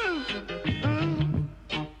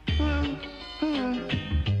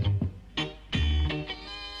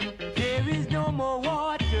 There is no more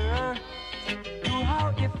water to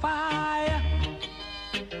out the fire.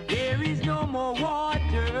 There is no more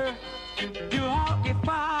water to out the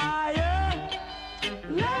fire.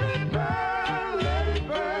 Let it burn, let it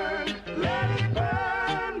burn, let it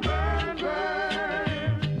burn, burn,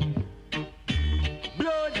 burn.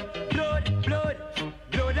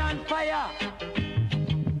 Blood and fire.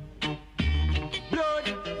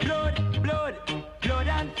 Blood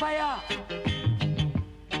and fire.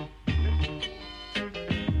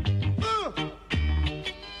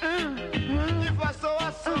 If I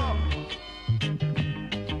saw.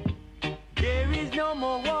 There is no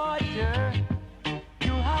more water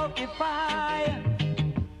to out the fire.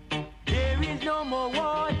 There is no more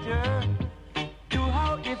water to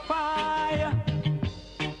out the fire.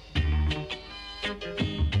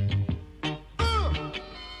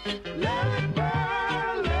 Let it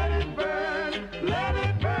burn, let it burn, let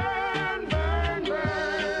it burn, burn,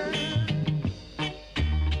 burn.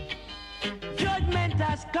 Judgment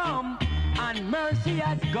has come and mercy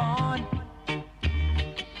has gone.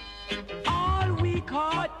 All we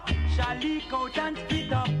caught shall he leak out and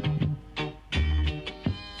split up.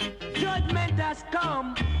 Judgment has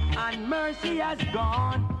come and mercy has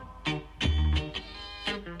gone.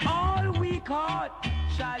 All weak heart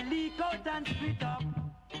shall leak out and split up.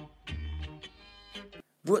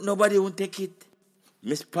 But nobody won't take it.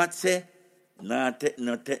 Miss Pat say, take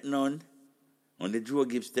none. On the Joe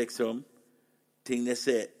Gibbs take some. Thing they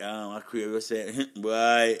say, Aquarius say,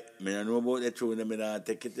 boy, me don't know about the truth, me don't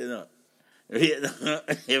take it, you know.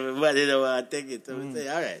 Everybody don't want to take it. So we say,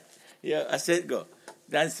 all right. Yeah, I said go.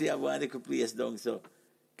 Clancy have a little place down, so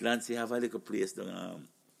Clancy have a little place down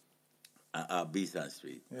at Beeson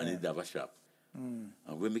Street, and he have a shop. And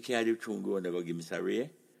when me carry the tune go and they go give Mr. Ray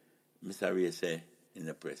say, in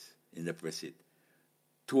the press it,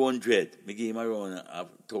 200, me give him around a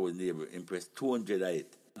told neighbor, impress 200 of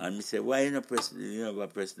it. And me say, why you not press, you never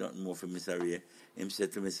press nothing more for Mr. Ray? Him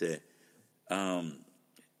said to me, say, the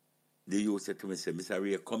youth said to me, say, Mr.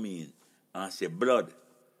 Ray come in and say, blood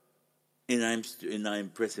in I'm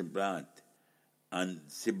pressing plant. And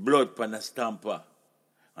see blood upon a stamper.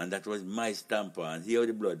 And that was my stamper. And here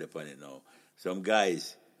the blood upon it now. Some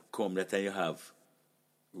guys come that time you have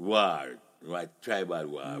war, right? Tribal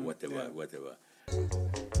war, whatever.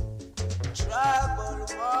 Tribal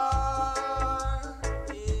war.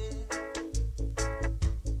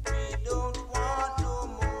 We don't want no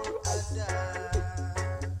more of that.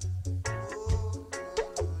 No.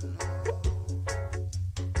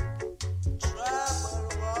 Tribal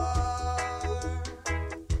war.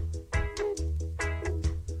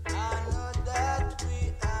 I know that we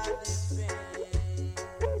are defending.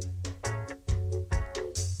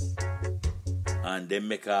 And they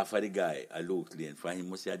make off of the guy, a Luke Lane. For him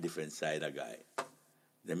must be a different side of guy.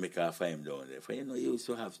 They make off of him down there. For you know, he used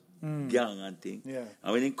to have gang and thing. Yeah.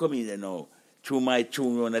 And when he come in there now, through my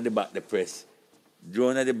tune round at the back, the press,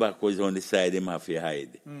 John at the back was on the side, him have to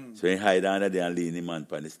hide. So he hide under there and lean him on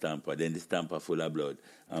the stamper. Then the stamper full of blood,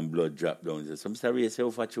 and blood drop down. So some sorry, say,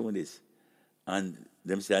 how far tune this? And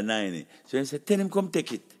them say, 90. So he said, tell him come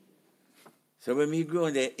take it. So when me go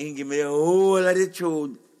on there, he give me the whole of the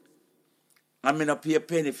tune. I'm going to pay a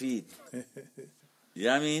penny for it. You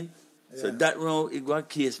know what I mean? Yeah. So that now, it got a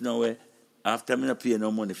case now where after I don't pay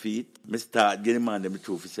no money for it, I start getting man them the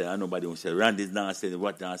truth. He said, I nobody will say, Randy's not selling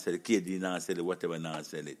what not selling, KD not selling, whatever not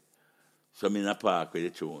selling. So I'm in a park with the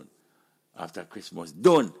tune. After Christmas,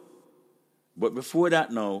 done. But before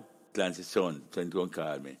that now, Clancy's son,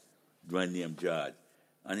 called me, one named George.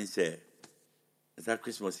 And he said, it's at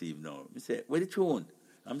Christmas Eve now. He said, where the tune?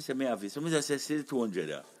 And I said, me have it. So I just said, see the 200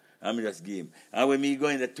 there. And I just give him. And when me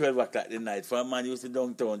going at 12 o'clock at night, for a man used to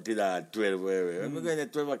downtown till 12, when me going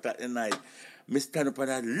at 12 o'clock at night, me stand up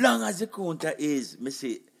and as long as the counter is, me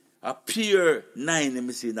see a pure 9,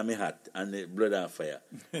 me see in my hat, and the blood on fire,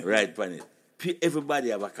 right on it. Everybody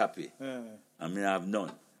have a copy, and me have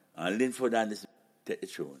none. And Linford and this take the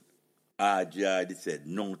tune. RJ said,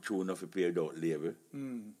 no tune of a pay without label.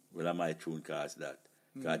 Well, my tune cost that.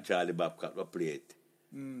 Because Charlie Babcock will play it.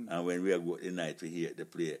 And when we go the night, we hear the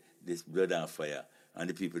play, this blood on fire, and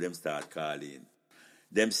the people them start calling.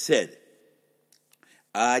 Them said,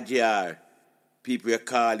 RJR, people are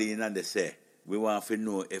calling and they say, we want to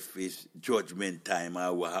know if it's judgment time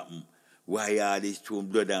or what happened. Why are these two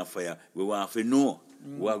blood on fire? We want to know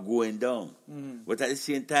what going down. But at the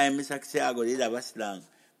same time, Mr. Xiago did have a slang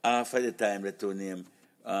after the time they told him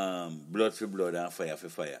blood for blood and fire for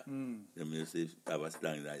fire. Them used to have a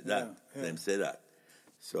slang like that. Them say that.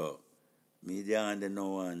 So, media and the no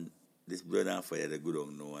one, this blood and fire, the good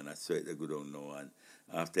on no one, I saw it, the good on no one.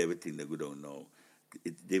 After everything, the good on no.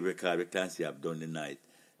 They record the Clancy have done the night.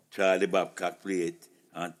 Charlie Babcock played it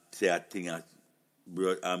and say a thing as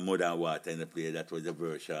mud and water in the play. That was the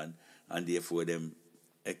version. And therefore, them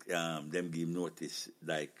give notice,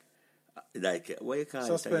 like what you call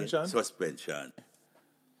suspension. it again? Suspension.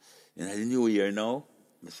 In the new year now,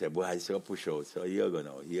 I say, boy, I saw push out. So here you go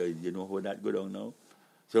now. Here, you know how that go down now?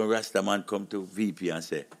 So Rasta man come to VP and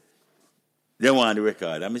say, they want the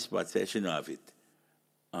record. And Miss Pat said she don't have it.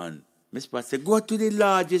 And Miss Pat said, go to the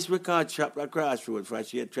largest record shop at Crossroads for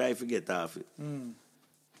she try to get off it.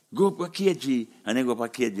 Go up to KG, and then go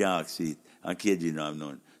up to KG and ask it. And KG don't have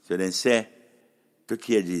none. So then say to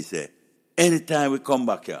KG, say, anytime we come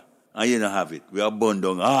back here, and you don't have it, we are burned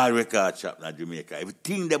down all record shop in Jamaica.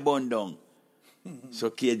 Everything they burned down. So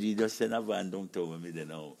KG just send a van downtown with me then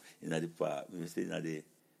now in the park. We stay in the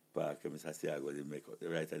park, Mr. Siago, they make up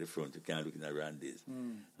right at the front. You can't look in around this.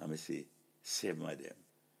 And I see 7 of them.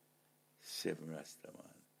 7 Rasta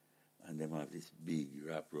man. And them have this big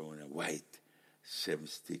wrap around and white 7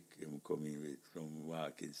 stick. Them come in with some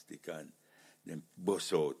walking stick and them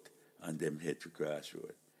bust out and them head to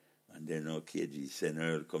Crossroad. And then KG send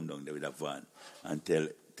Earl come down there with a van and tell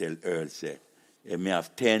Earl, say, if me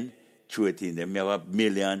have 10, throw it in there. Me have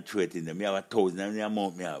 1,000,000, throw it in there. Me have 1,000, and the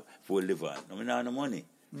amount me have for the van. I mean, I have no money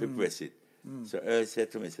to press it. So Earl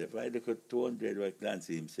said to me, if I look at 200, what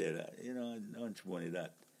Clancy him said, how much money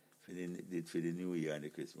that for the New Year and the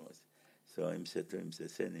Christmas. So him said to him,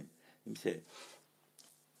 send him. Him said,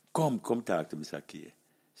 come talk to Mr. K.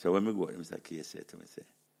 So when we go, Mr. K said to me, say,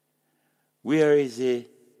 where is the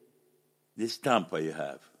stamper you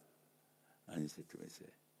have? And he said to me,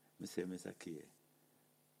 say, Mr. K,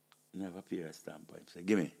 never pay a stamper. He said,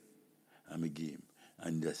 give me. And me give him.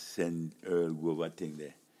 And just send Earl go over thing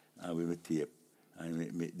there. And we tape.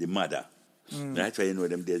 And the mother. That's why you know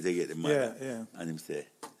them days they get the mother. Yeah. And him say,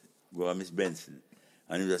 go on Miss Benson.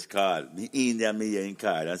 And he just called me in there, me here in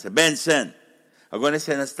card. And say, Benson, I'm going to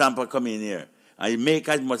send a stamper come in here. And you make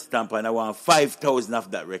as much stamper and I want 5,000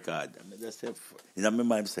 of that record. And I just say, in my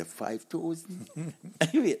mind, I say, 5,000?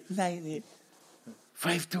 Wait, 90.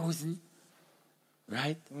 5,000?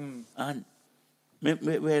 Right? And,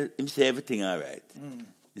 well, him say everything all right.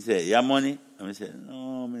 He say, your money? And I say,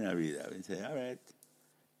 no, I'm not read that. He say, all right.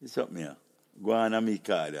 It's up me. Go on and me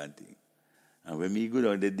card and thing. And when me go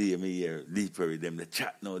down the day, me hear deeper with them, the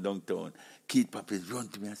chat now downtown. Keith Papis run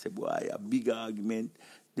to me and say, boy, a big argument.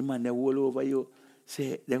 The man they all over you.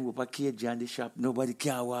 Say, them go for KG in the shop. Nobody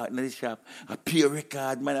can walk in the shop. A pure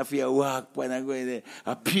record, man, if you walk when I go in there.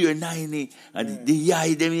 A pure 90. And the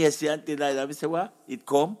yai them here say until like that. I say, what? It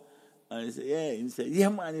come? And he say, yeah. He say, yeah,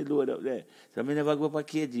 man, it load up there. So I never go for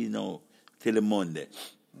KG now till the Monday.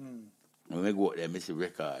 When we go out there, I say,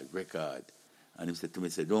 record. And he said to me,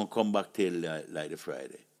 say, don't come back till like the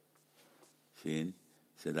Friday. See?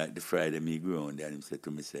 So like the Friday, me go on there. And he said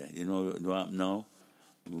to me, say, you know what happened now?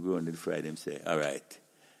 We go on the Friday and say, all right,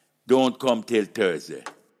 don't come till Thursday.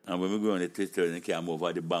 And when we go on the Thursday, I came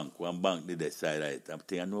over the bank. One bank did that side right. I'm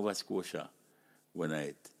taking Nova Scotia one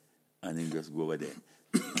night. And then just go over there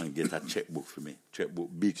and get a checkbook for me. Checkbook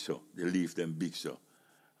big so. They leave them big so.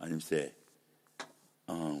 And him say,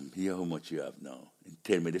 here how much you have now. And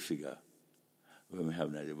tell me the figure when we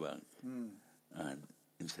have at the bank. And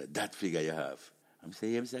him said, that figure you have. I'm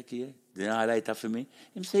saying, yeah, Mr. K, do you know highlight that for me?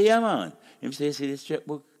 Him say, yeah, man. Him say, you see this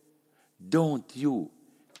checkbook? Don't you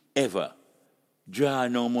ever draw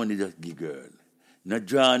no money just give girl. Not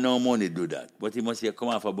draw no money do that. But he must say, come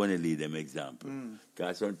off a Bunny lead them example.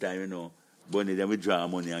 Because sometimes, you know, Bunny them will draw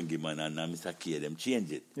money and give man and Mr. K them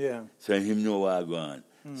change it. Yeah. So him know what I go on.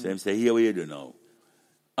 So him say, here what you do now.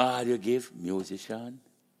 All you give, musician,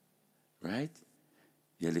 right?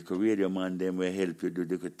 You look a radio man, them will help you do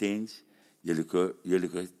different things. You look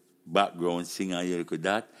a background singer, you look at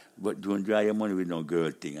that. But don't draw your money with no girl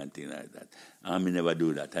thing and thing like that. I may never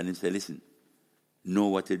do that. And him say, listen, know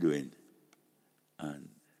what you're doing. And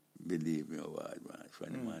believe me, oh word, man, if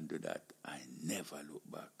any man do that, I never look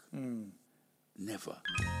back. Never.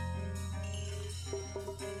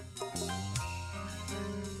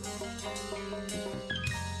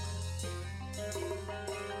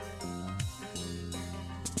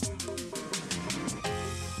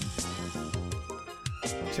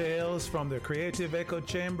 Tales from the Creative Echo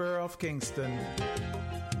Chamber of Kingston.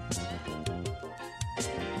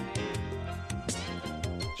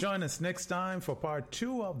 Join us next time for part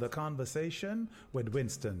 2 of the conversation with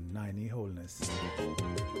Winston 90 Holness.